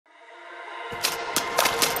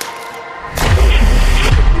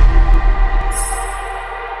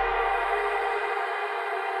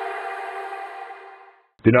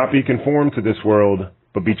Do not be conformed to this world,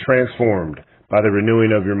 but be transformed by the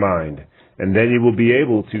renewing of your mind. And then you will be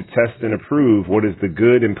able to test and approve what is the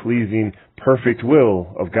good and pleasing, perfect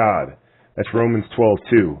will of God. That's Romans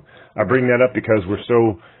 12:2. I bring that up because we're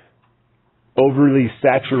so overly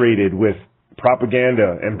saturated with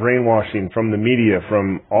propaganda and brainwashing from the media,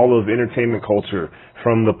 from all of entertainment culture,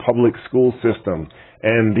 from the public school system.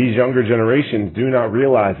 And these younger generations do not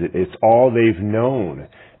realize it. It's all they've known.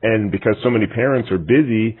 And because so many parents are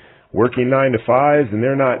busy working 9 to 5s, and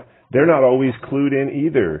they're not always clued in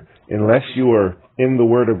either. Unless you are in the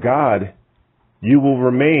Word of God, you will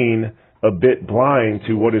remain a bit blind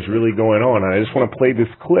to what is really going on. And I just want to play this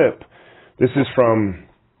clip. This is from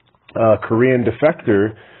a Korean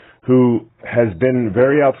defector who has been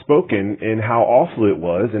very outspoken in how awful it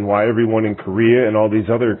was and why everyone in Korea and all these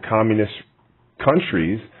other communist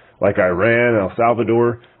countries like Iran, El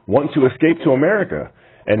Salvador, want to escape to America.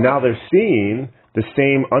 And now they're seeing the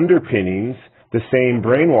same underpinnings, the same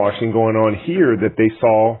brainwashing going on here that they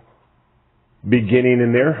saw beginning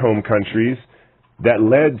in their home countries that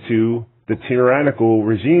led to the tyrannical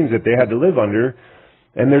regimes that they had to live under.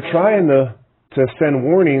 And they're trying to send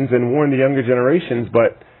warnings and warn the younger generations,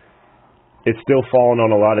 but it's still falling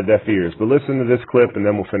on a lot of deaf ears. But listen to this clip and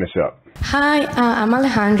then we'll finish up. Hi, I'm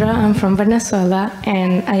Alejandra. I'm from Venezuela,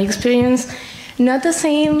 and I experienced not the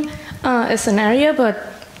same scenario, but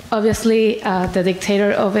obviously the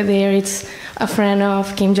dictator over there is a friend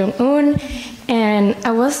of Kim Jong-un. And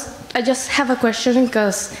I just have a question,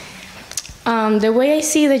 because the way I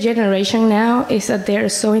see the generation now is that they're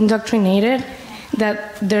so indoctrinated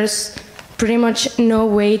that there's pretty much no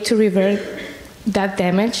way to revert that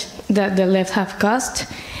damage that the left have caused.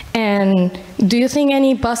 And do you think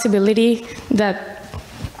any possibility that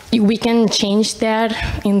we can change that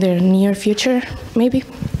in the near future, maybe?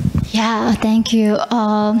 Yeah, thank you.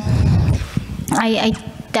 I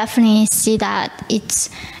definitely see that.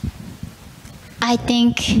 I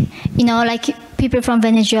think, like people from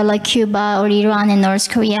Venezuela, Cuba, or Iran and North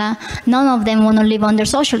Korea, none of them want to live under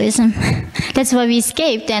socialism. That's why we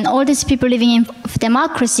escaped. And all these people living in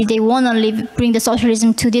democracy, they want to bring the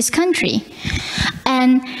socialism to this country.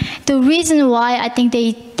 And the reason why I think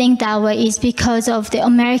they think that way is because of the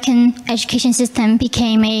American education system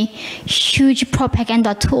became a huge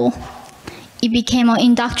propaganda tool. It became an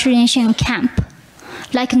indoctrination camp,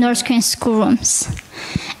 like North Korean schoolrooms.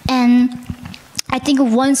 And I think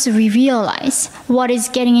once we realize what is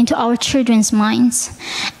getting into our children's minds,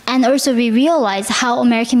 and also we realize how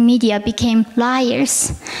American media became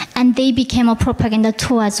liars, and they became a propaganda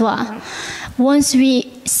tool as well. Once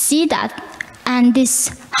we see that, and this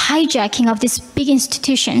hijacking of these big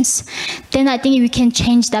institutions, then I think we can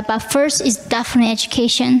change that. But first is definitely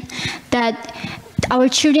education, that our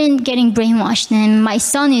children getting brainwashed, and my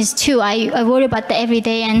son is too. I worry about that every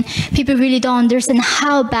day, and people really don't understand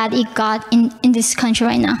how bad it got in this country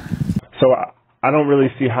right now. So I don't really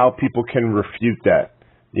see how people can refute that.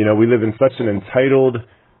 We live in such an entitled,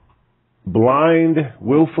 blind,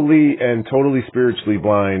 willfully and totally spiritually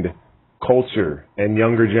blind culture and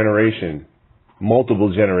younger generation,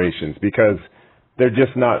 multiple generations, because they're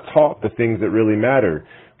just not taught the things that really matter.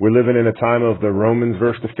 We're living in a time of the Romans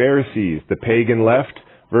versus the Pharisees, the pagan left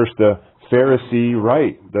versus the Pharisee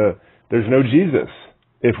right. There's no Jesus.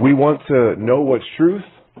 If we want to know what's truth,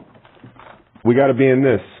 we got to be in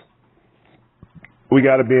this. We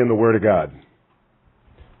got to be in the Word of God.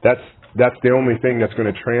 That's the only thing that's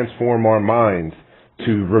going to transform our minds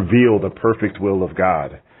to reveal the perfect will of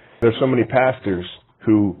God. There's so many pastors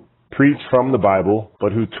who preach from the Bible,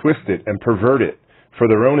 but who twist it and pervert it for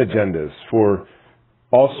their own agendas, for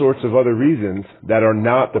all sorts of other reasons that are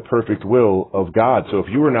not the perfect will of God. So if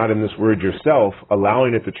you are not in this Word yourself,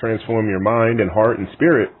 allowing it to transform your mind and heart and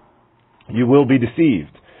spirit, you will be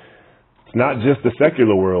deceived. It's not just the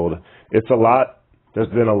secular world. There's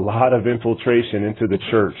been a lot of infiltration into the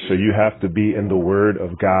church, so you have to be in the Word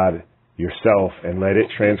of God yourself and let it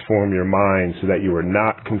transform your mind so that you are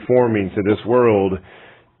not conforming to this world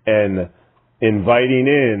and inviting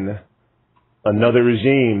in another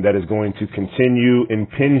regime that is going to continue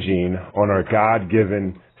impinging on our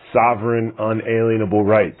God-given, sovereign, unalienable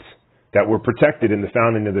rights that were protected in the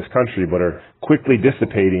founding of this country, but are quickly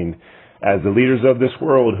dissipating as the leaders of this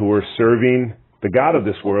world, who are serving the God of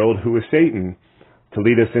this world, who is Satan, to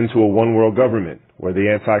lead us into a one-world government where the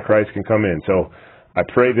Antichrist can come in. So I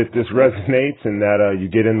pray that this resonates and that you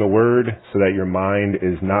get in the Word so that your mind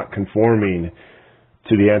is not conforming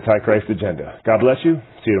to the Antichrist agenda. God bless you.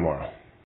 See you tomorrow.